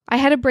I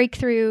had a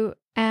breakthrough,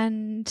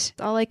 and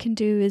all I can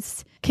do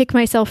is kick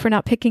myself for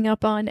not picking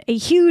up on a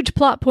huge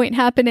plot point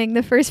happening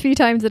the first few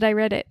times that I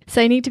read it.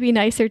 So I need to be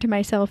nicer to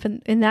myself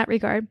in that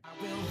regard.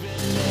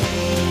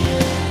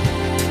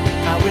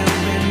 I will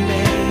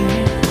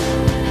remain.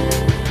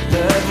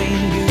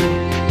 Loving you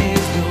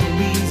is the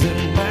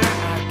reason why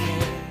I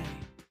can.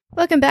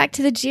 Welcome back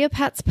to the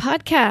Geopats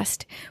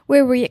podcast,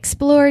 where we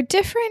explore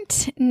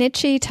different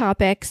niche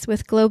topics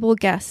with global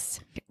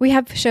guests. We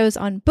have shows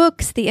on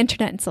books, the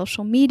internet and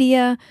social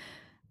media,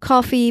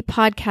 coffee,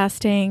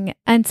 podcasting,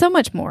 and so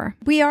much more.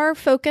 We are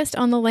focused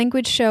on the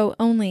language show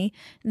only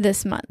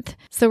this month.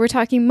 So we're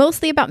talking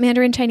mostly about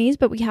Mandarin Chinese,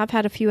 but we have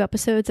had a few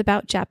episodes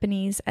about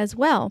Japanese as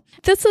well.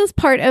 This is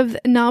part of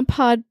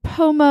NAPOD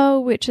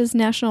POMO, which is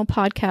National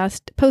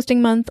Podcast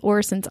Posting Month,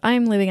 or since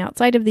I'm living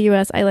outside of the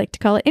US, I like to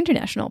call it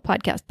International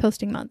Podcast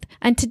Posting Month.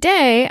 And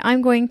today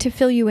I'm going to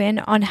fill you in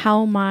on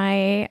how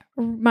my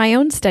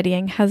own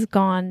studying has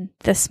gone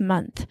this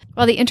month.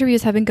 While the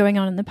interviews have been going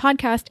on in the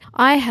podcast,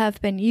 I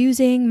have been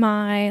using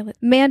my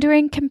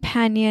Mandarin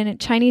Companion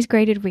Chinese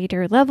Graded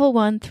Reader Level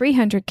 1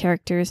 300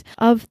 characters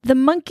of The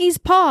Monkey's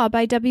Paw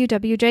by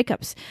W.W.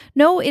 Jacobs.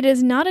 No, it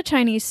is not a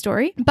Chinese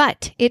story,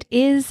 but it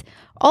is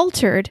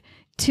altered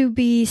to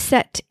be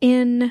set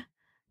in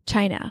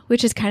China,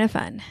 which is kind of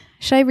fun.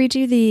 Should I read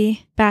you the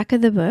back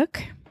of the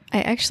book?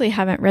 I actually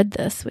haven't read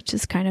this, which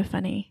is kind of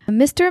funny.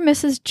 Mr. and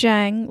Mrs.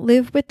 Zhang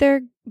live with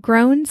their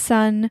grown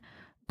son,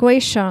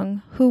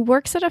 Guisheng, who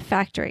works at a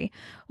factory.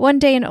 One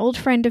day, an old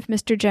friend of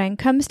Mr. Zhang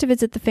comes to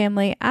visit the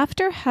family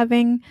after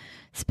having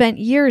spent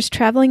years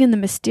traveling in the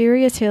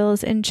mysterious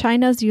hills in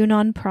China's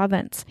Yunnan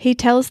province. He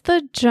tells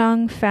the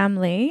Zhang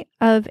family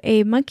of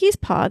a monkey's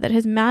paw that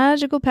has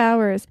magical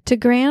powers to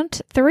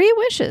grant 3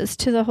 wishes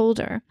to the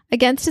holder.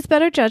 Against his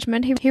better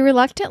judgment, he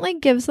reluctantly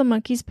gives the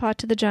monkey's paw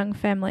to the Zhang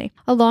family,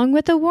 along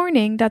with a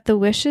warning that the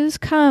wishes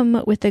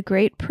come with a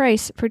great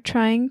price for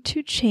trying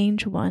to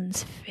change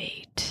one's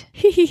fate.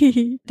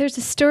 There's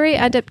a story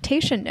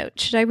adaptation note.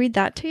 Should I read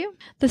that to you?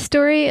 The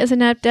story is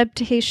an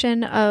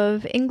adaptation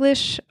of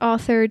English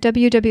author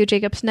W.W.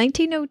 Jacobs'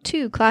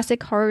 1902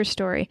 classic horror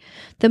story,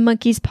 The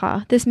Monkey's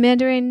Paw. This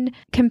Mandarin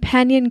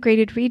Companion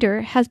Graded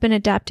Reader has been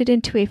adapted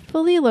into a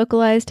fully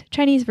localized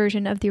Chinese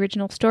version of the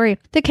original story.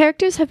 The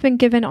characters have been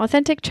given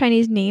authentic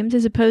Chinese names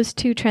as opposed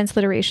to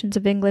transliterations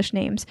of English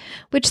names,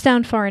 which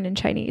sound foreign in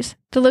Chinese.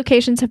 The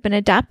locations have been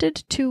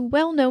adapted to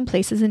well-known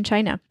places in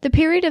China. The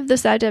period of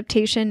this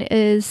adaptation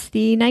is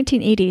the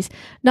 1980s,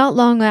 not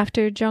long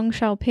after Deng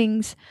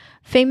Xiaoping's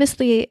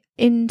famously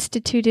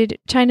instituted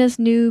China's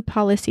new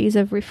policies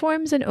of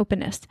reforms and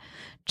openness.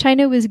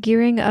 China was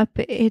gearing up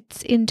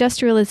its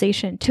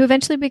industrialization to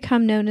eventually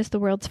become known as the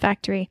world's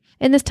factory.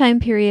 In this time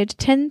period,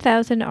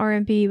 10,000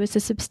 RMB was a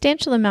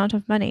substantial amount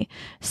of money,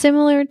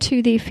 similar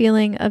to the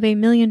feeling of $1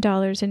 million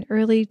in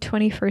early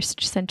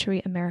 21st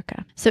century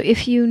America. So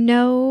if you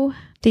know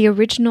the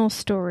original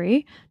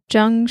story,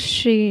 Zhang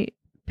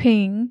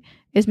Shiping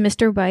is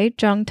Mr. White,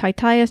 Zhang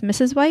Taitai is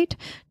Mrs. White,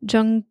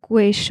 Zhang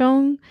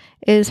Guisheng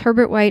is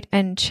Herbert White,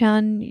 and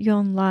Qian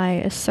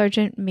Yonlai is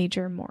Sergeant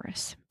Major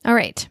Morris. All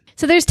right,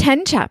 so there's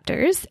 10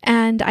 chapters,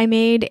 and I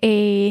made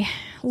a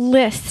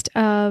list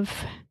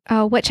of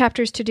what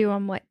chapters to do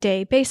on what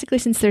day. Basically,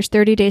 since there's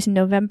 30 days in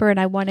November and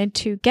I wanted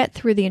to get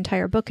through the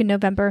entire book in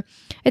November,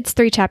 it's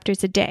 3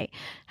 chapters a day.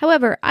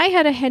 However, I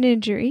had a head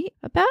injury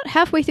about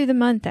halfway through the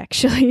month,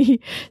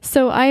 actually.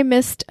 So I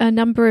missed a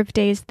number of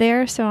days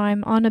there, so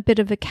I'm on a bit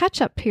of a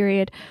catch-up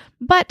period.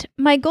 But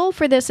my goal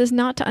for this is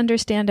not to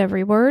understand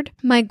every word.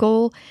 My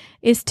goal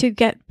is to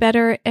get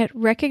better at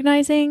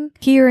recognizing,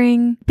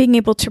 hearing, being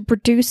able to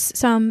produce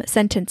some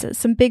sentences,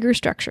 some bigger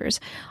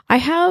structures. I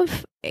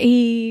have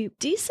a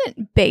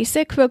decent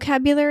basic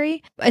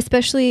vocabulary,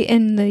 especially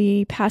in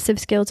the passive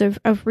skills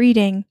of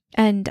reading,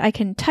 and I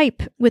can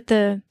type with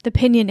the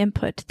pinyin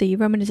input, the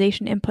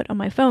romanization input on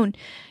my phone.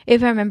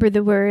 If I remember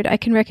the word, I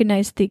can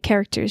recognize the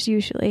characters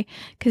usually,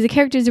 because the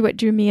characters are what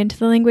drew me into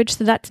the language,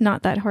 so that's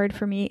not that hard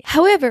for me.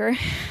 However,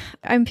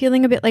 I'm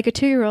feeling a bit like a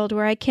 2-year-old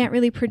where I can't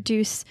really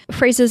produce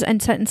phrases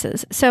and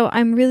sentences. So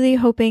I'm really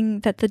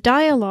hoping that the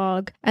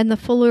dialogue and the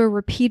fuller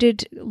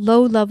repeated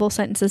low-level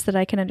sentences that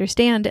I can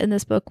understand in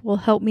this book will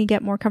help me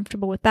get more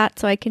comfortable with that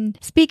so I can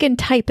speak and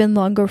type in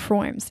longer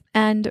forms.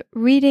 And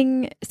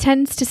reading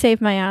tends to save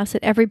my ass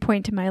at every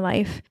point in my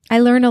life. I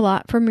learn a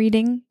lot from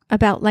reading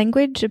about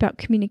language, about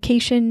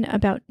communication,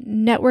 about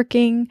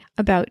networking,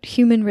 about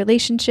human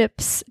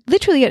relationships.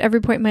 Literally at every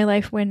point in my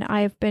life when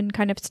I've been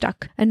kind of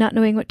stuck and not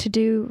knowing what to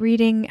do,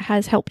 reading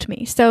has helped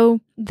me.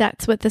 So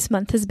that's what this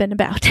month has been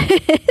about,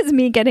 is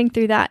me getting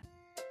through that.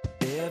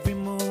 Every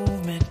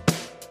movement,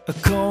 a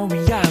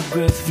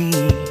choreography,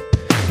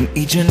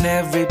 each and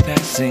every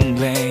passing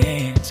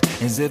glance,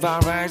 as if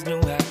our eyes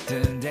knew how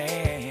to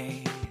dance.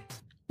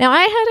 Now,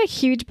 I had a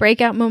huge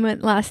breakout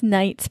moment last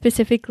night,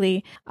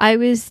 specifically. I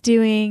was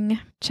doing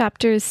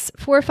chapters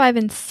 4, 5,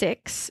 and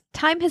 6.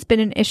 Time has been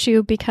an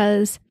issue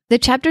because the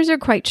chapters are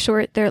quite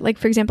short. They're like,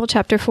 for example,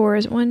 chapter 4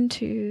 is 1,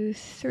 2,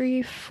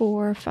 3,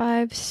 4,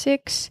 5,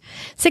 6,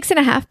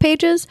 6.5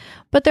 pages,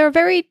 but they're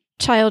very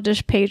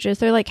childish pages.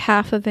 They're like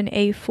half of an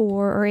A4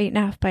 or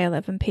 8.5 by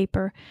 11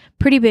 paper.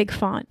 Pretty big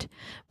font.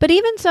 But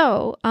even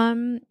so,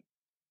 I'm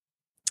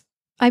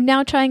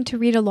now trying to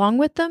read along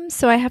with them,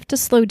 so I have to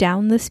slow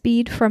down the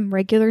speed from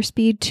regular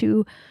speed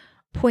to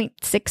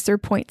 0.6 or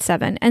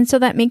 0.7. And so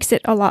that makes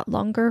it a lot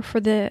longer for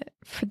the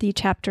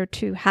chapter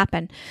to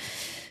happen.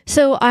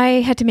 So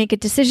I had to make a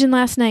decision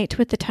last night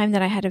with the time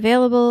that I had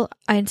available.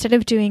 Instead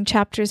of doing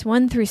chapters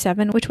 1 through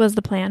 7, which was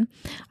the plan,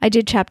 I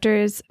did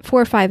chapters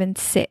 4, 5, and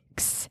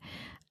 6.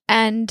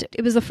 And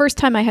it was the first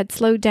time I had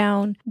slowed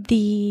down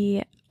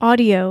the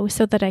audio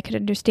so that I could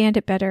understand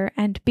it better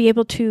and be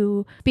able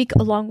to speak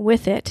along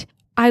with it.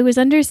 I was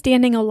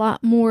understanding a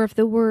lot more of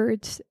the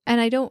words,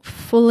 and I don't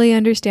fully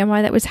understand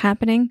why that was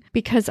happening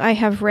because I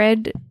have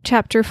read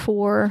chapter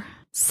 4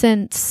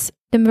 since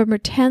November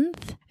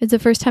 10th. It's the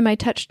first time I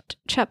touched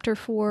chapter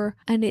 4,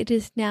 and it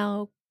is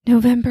now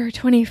November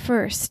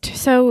 21st.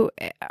 So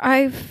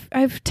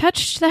I've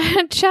touched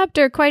that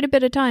chapter quite a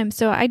bit of time,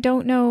 so I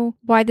don't know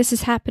why this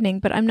is happening,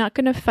 but I'm not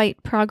going to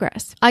fight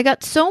progress. I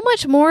got so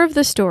much more of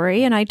the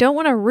story, and I don't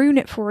want to ruin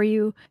it for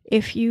you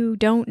if you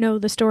don't know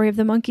the story of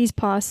the monkey's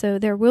paw, so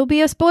there will be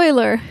a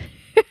spoiler.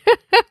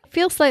 I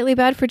feel slightly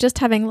bad for just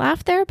having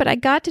laughed there, but I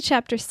got to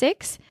chapter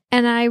 6,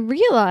 and I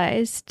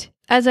realized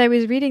as I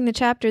was reading the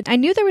chapter, I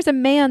knew there was a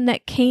man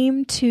that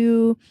came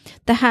to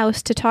the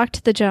house to talk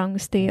to the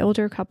Jungs, the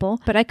older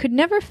couple, but I could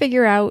never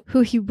figure out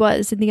who he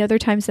was in the other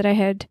times that I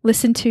had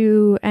listened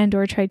to and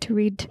or tried to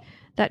read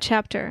that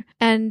chapter.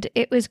 And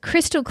it was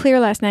crystal clear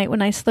last night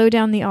when I slowed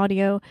down the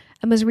audio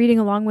and was reading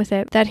along with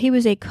it that he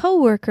was a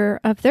co-worker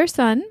of their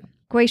son,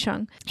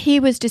 Guisheng. He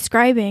was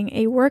describing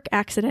a work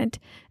accident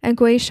and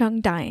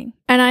Guisheng dying.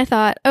 And I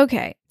thought,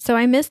 okay, so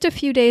I missed a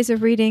few days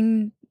of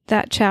reading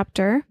that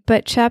chapter,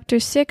 but chapter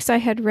 6 I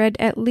had read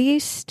at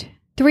least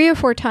 3 or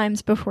 4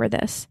 times before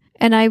this.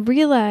 And I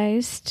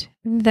realized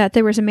that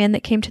there was a man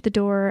that came to the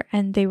door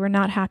and they were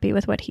not happy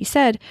with what he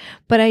said,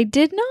 but I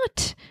did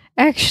not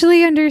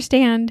actually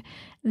understand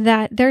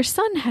that their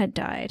son had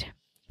died.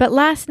 But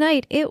last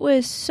night it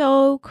was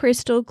so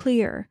crystal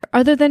clear.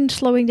 Other than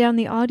slowing down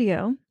the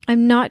audio,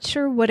 I'm not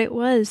sure what it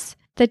was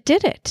that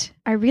did it.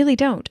 I really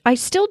don't. I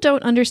still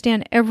don't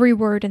understand every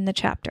word in the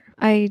chapter.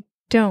 I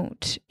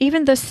don't.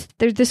 Even there's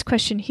this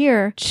question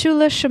here,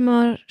 Chula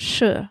Shima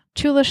Shi,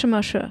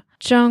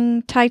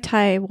 Zheng Tai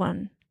Tai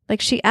Wan. Like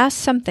she asked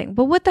something,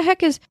 but what the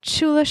heck is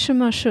Chula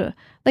Shima Shi?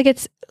 Like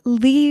it's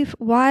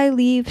why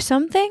leave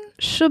something?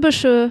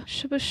 Shubashu,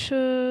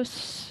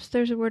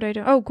 there's a word I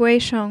don't,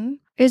 Guisheng.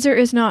 Is or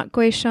is not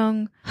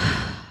Guisheng.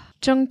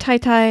 Zheng Tai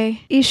Tai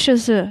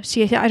Ishizi.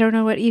 See, I don't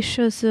know what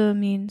Ishizi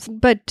means,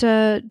 but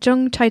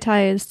Zheng Tai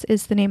Tai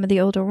is the name of the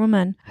older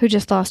woman who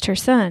just lost her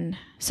son.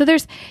 So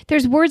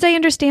there's words I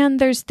understand,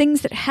 there's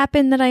things that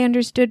happen that I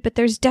understood, but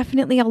there's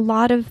definitely a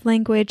lot of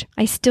language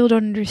I still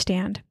don't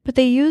understand. But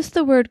they use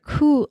the word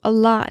ku a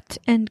lot,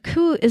 and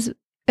ku is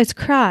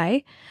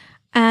cry,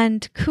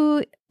 and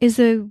ku is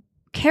a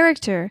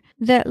character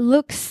that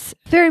looks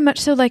very much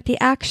so like the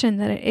action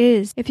that it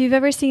is. If you've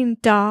ever seen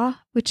Da,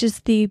 which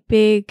is the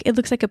big, it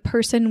looks like a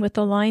person with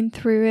a line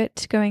through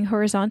it going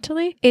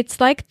horizontally.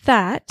 It's like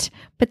that,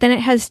 but then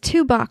it has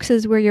 2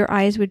 boxes where your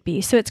eyes would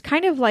be. So it's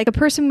kind of like a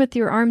person with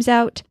your arms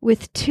out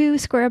with 2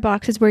 square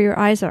boxes where your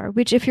eyes are,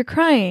 which if you're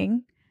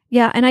crying,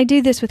 yeah, and I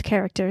do this with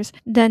characters,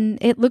 then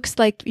it looks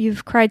like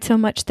you've cried so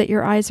much that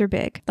your eyes are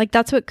big. Like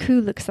that's what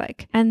ku looks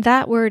like. And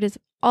that word is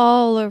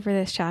all over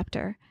this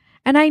chapter.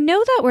 And I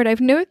know that word. I've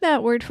known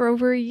that word for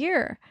over a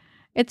year.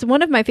 It's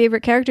one of my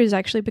favorite characters,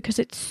 actually, because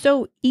it's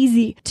so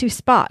easy to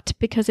spot,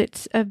 because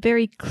it's a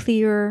very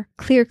clear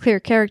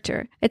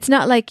character. It's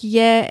not like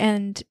yeah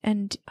and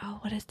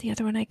what is the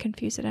other one I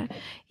confuse it at?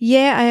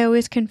 Yeah, I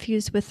always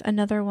confuse with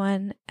another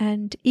one.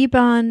 And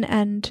Iban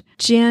and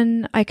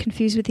Jin, I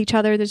confuse with each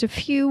other. There's a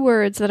few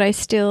words that I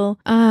still,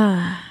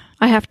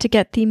 I have to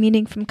get the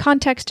meaning from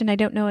context, and I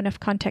don't know enough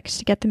context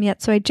to get them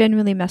yet, so I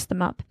genuinely mess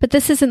them up. But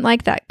this isn't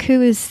like that.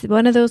 Ku is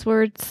one of those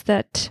words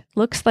that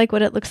looks like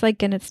what it looks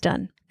like, and it's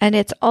done. And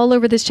it's all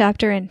over this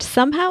chapter, and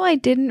somehow I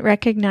didn't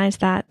recognize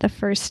that the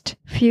first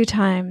few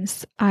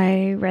times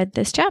I read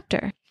this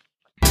chapter.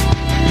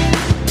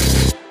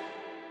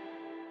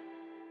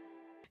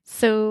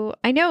 So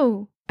I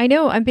know,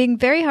 I'm being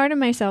very hard on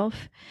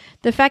myself.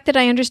 The fact that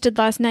I understood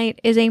last night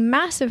is a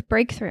massive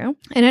breakthrough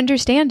in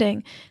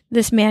understanding.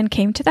 This man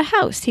came to the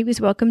house. He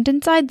was welcomed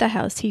inside the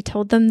house. He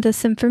told them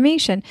this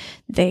information.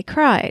 They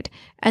cried.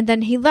 And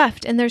then he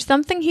left. And there's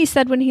something he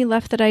said when he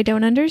left that I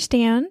don't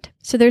understand.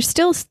 So there's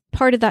still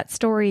part of that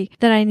story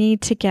that I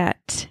need to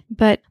get.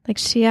 But like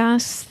she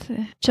asked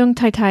Zheng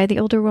Tai Tai, the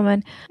older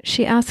woman,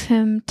 she asked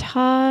him,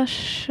 Ta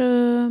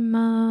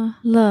Shima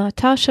Le.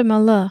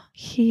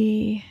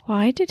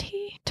 Why did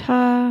he?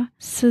 Ta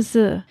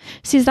Sizi.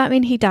 See, does that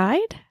mean he died?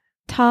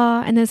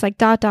 Ta, and there's like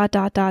dot.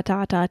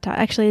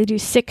 Actually, they do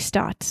 6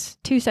 dots,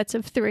 2 sets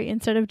of 3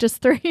 instead of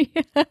just 3.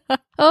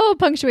 Oh,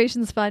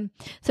 punctuation's fun.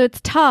 So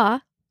it's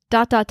ta,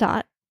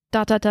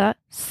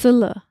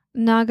 sila,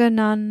 naga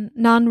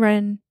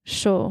nanren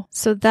sho.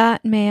 So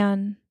that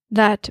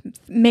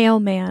male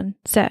man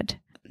said,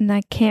 and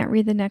I can't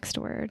read the next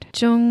word.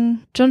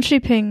 Zhong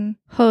Shiping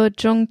He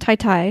Zhong Tai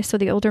Tai, so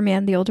the older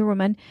man, the older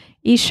woman.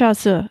 Isha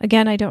Zu.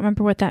 Again, I don't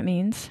remember what that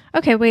means.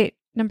 Okay, wait.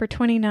 Number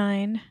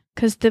 29.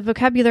 Because the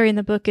vocabulary in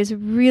the book is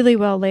really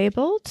well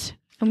labeled.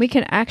 And we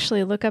can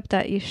actually look up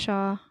that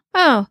Isha.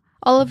 Oh,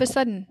 all of a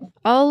sudden.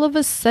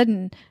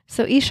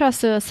 So Isha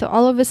Su, so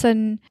all of a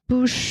sudden,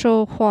 Bu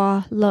Shou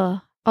Hua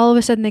Le. All of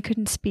a sudden they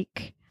couldn't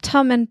speak.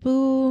 Tum and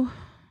Bu.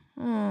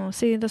 Oh,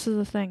 see, this is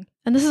the thing.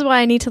 And this is why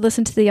I need to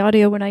listen to the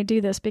audio when I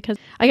do this, because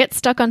I get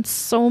stuck on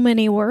so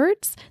many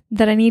words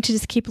that I need to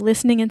just keep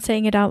listening and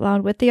saying it out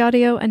loud with the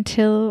audio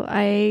until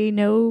I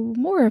know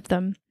more of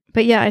them.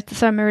 But yeah,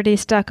 so I'm already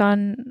stuck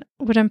on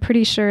what I'm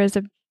pretty sure is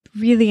a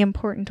really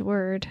important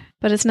word.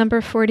 But it's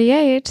number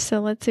 48, so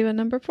let's see what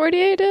number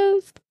 48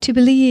 is. To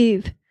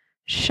believe.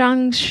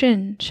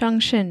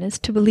 Shangshin is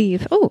to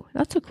believe. Oh,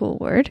 that's a cool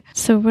word.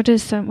 So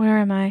where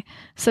am I?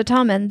 So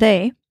Tamen,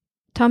 they.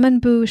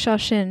 Tamen bu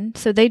shashin,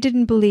 so they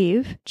didn't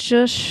believe.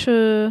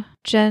 Zhishu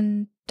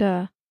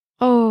zhenda.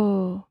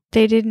 Oh,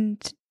 they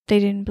didn't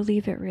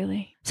believe it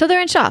really. So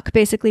they're in shock,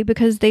 basically,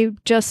 because they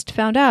just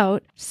found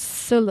out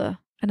Sula.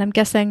 And I'm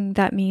guessing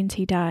that means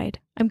he died.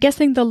 I'm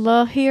guessing the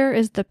la here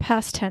is the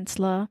past tense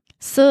la.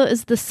 Su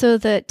is the su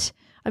that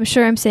I'm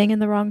sure I'm saying in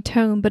the wrong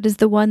tone, but is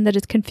the one that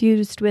is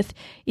confused with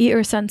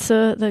I san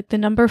su, like the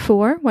number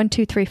 4, 1,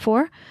 2, 3,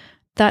 4.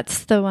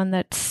 That's the one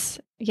that's,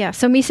 yeah.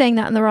 So me saying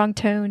that in the wrong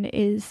tone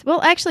is,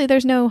 well, actually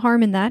there's no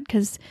harm in that,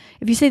 because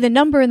if you say the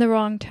number in the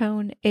wrong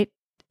tone, it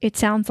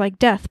sounds like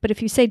death. But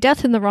if you say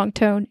death in the wrong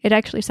tone, it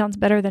actually sounds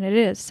better than it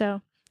is.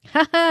 So,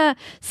 haha,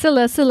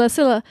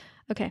 Silla.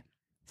 Okay,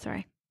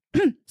 sorry.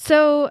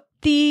 So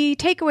the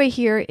takeaway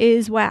here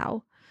is,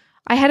 wow,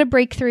 I had a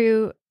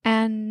breakthrough,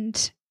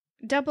 and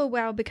double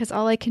wow, because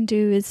all I can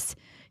do is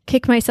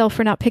kick myself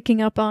for not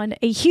picking up on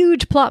a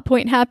huge plot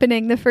point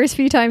happening the first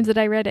few times that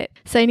I read it.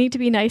 So I need to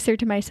be nicer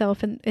to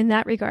myself in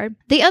that regard.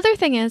 The other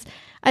thing is,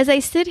 as I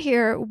sit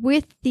here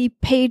with the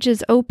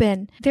pages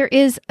open, there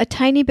is a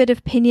tiny bit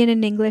of pinyin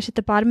in English at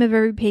the bottom of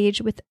every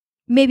page with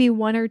maybe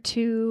 1 or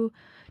 2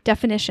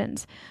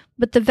 definitions.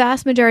 But the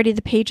vast majority of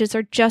the pages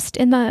are just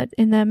in the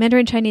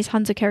Mandarin Chinese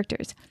Hanzi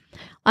characters.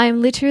 I'm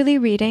literally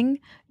reading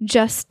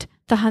just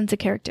the Hanzi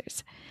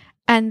characters.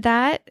 And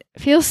that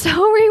feels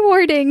so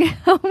rewarding.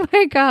 Oh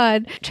my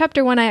God.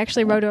 Chapter 1, I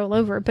actually wrote all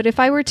over. But if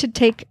I were to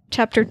take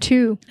chapter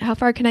 2, how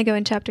far can I go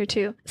in chapter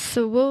 2?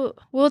 So,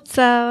 我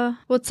在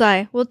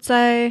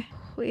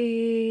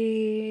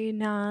hui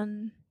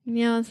nan.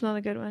 Yeah, that's not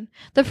a good one.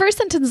 The first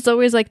sentence is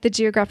always like the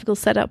geographical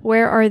setup.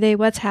 Where are they?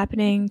 What's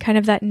happening? Kind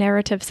of that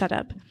narrative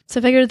setup. So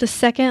if I go to the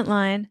second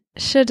line,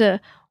 是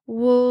的,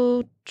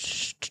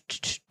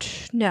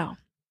 no.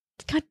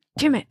 God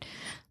damn it.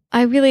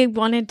 I really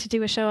wanted to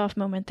do a show-off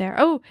moment there.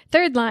 Oh,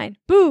 third line.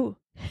 Boo.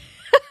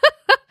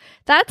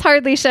 That's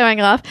hardly showing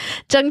off.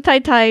 正太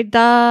太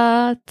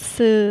的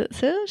此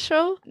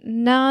手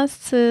na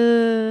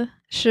是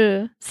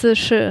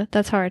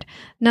that's hard.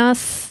 Na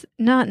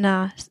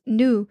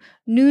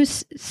nu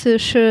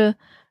是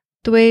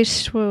对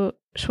说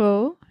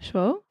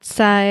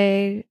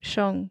在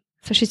生.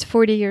 So she's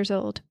 40 years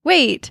old.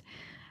 Wait,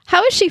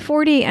 how is she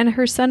 40 and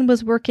her son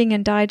was working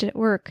and died at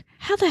work?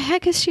 How the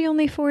heck is she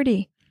only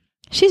 40?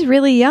 She's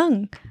really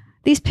young.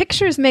 These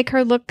pictures make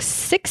her look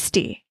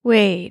 60.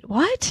 Wait,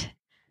 what?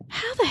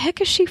 How the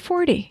heck is she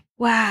 40?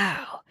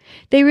 Wow.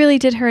 They really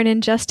did her an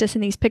injustice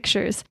in these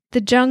pictures.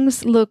 The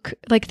Zhengs look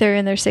like they're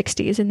in their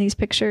 60s in these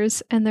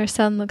pictures, and their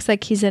son looks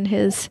like he's in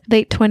his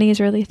late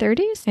 20s, early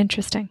 30s.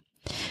 Interesting.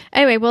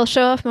 Anyway, well,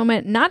 show-off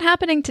moment not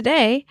happening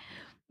today,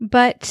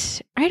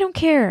 but I don't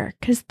care,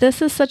 because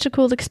this is such a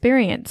cool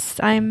experience.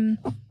 I'm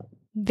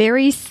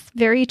very,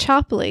 very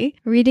choppily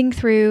reading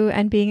through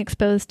and being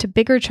exposed to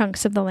bigger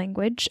chunks of the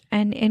language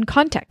and in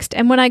context.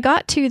 And when I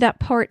got to that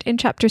part in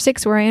chapter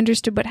 6 where I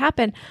understood what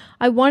happened,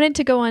 I wanted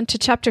to go on to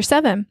chapter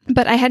 7,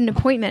 but I had an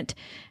appointment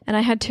and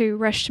I had to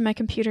rush to my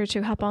computer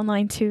to hop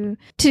online to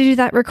do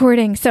that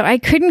recording. So I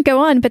couldn't go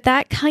on, but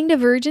that kind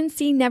of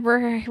urgency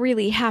never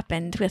really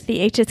happened with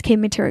the HSK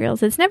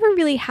materials. It's never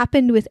really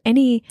happened with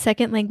any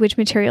second language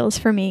materials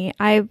for me.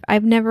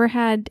 I've never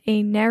had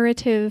a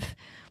narrative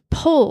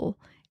pull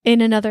in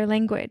another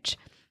language.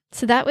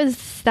 So that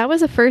was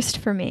a first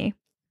for me.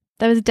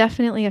 That was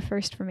definitely a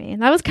first for me.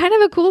 And that was kind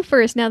of a cool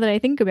first now that I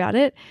think about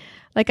it.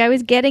 Like I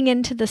was getting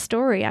into the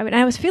story.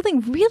 I was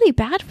feeling really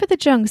bad for the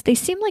Zhengs. They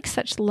seem like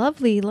such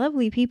lovely,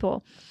 lovely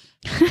people.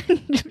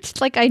 Just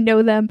like I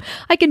know them.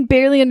 I can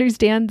barely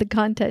understand the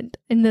content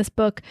in this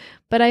book,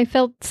 but I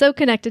felt so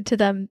connected to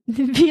them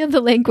via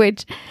the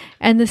language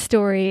and the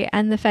story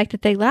and the fact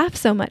that they laugh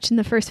so much in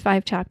the first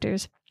 5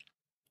 chapters.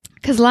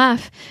 Because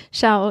laugh,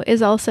 shao,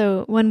 is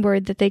also one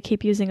word that they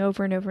keep using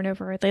over and over and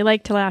over. They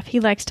like to laugh. He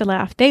likes to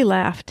laugh. They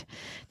laughed.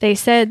 They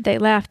said, they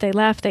laughed,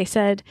 they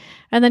said.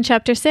 And then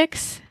chapter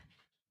 6,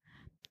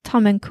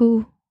 Tom and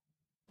Ku,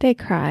 they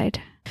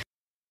cried.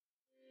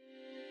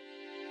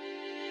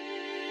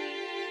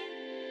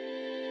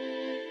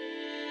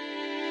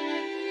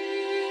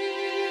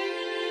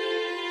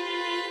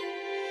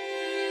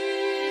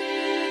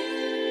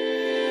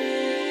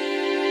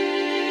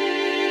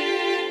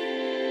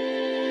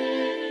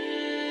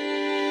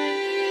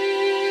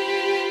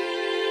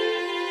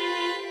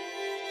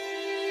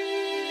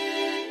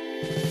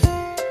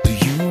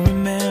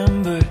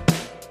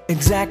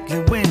 exactly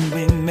when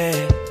we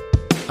met.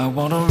 I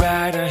wanna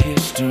write our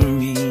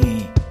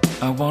history.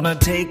 I wanna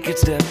take it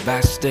step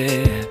by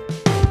step.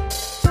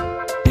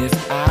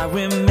 If I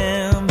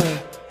remember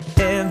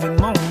every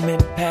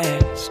moment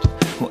past,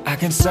 well, I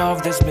can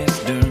solve this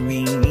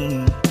mystery.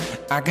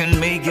 I can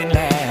make it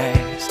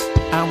last.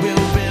 I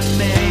will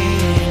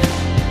remain.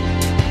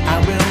 I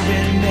will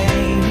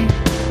remain.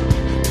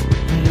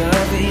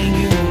 Loving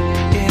you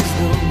is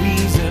the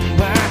reason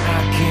why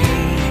I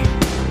came.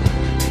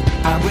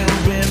 I will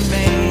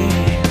remain.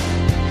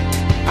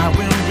 I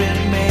will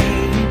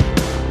remain.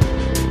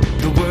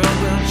 The world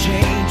will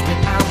change, but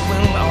I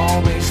will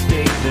always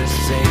stay the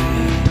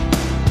same.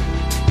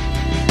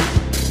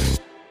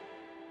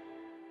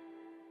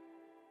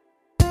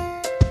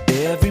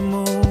 Every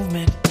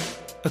movement,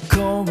 a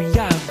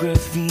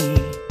choreography.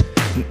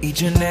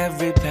 Each and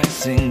every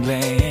passing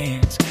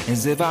glance,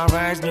 as if our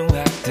eyes knew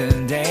how to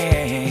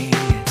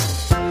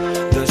dance.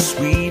 The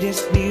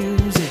sweetest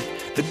music,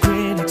 the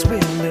critics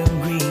will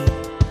agree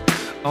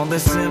on the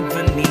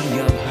symphony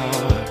of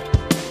heart.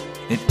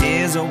 It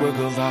is a work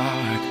of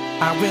art.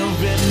 I will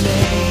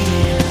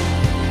remain.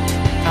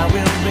 I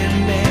will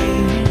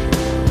remain.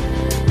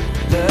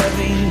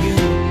 Loving you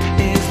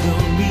is the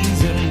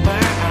reason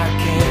why I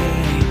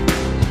came.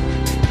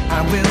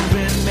 I will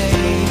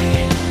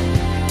remain.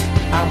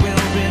 I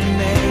will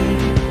remain.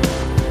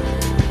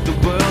 The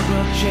world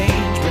will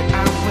change, but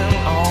I will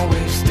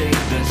always stay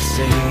the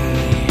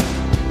same.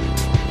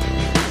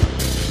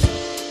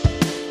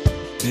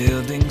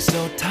 Building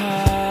so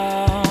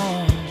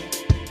tall,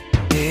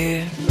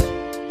 it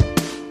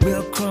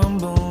will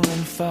crumble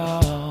and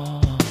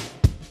fall.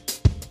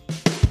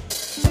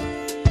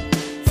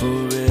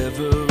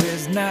 Forever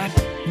is not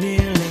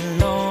nearly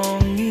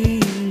long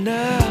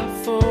enough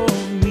for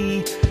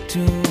me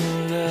to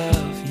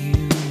love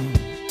you.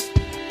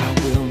 I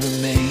will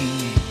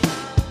remain.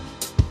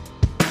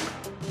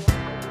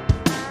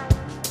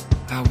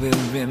 I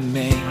will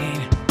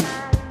remain.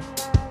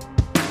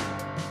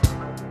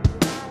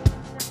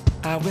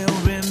 I will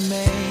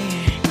remain.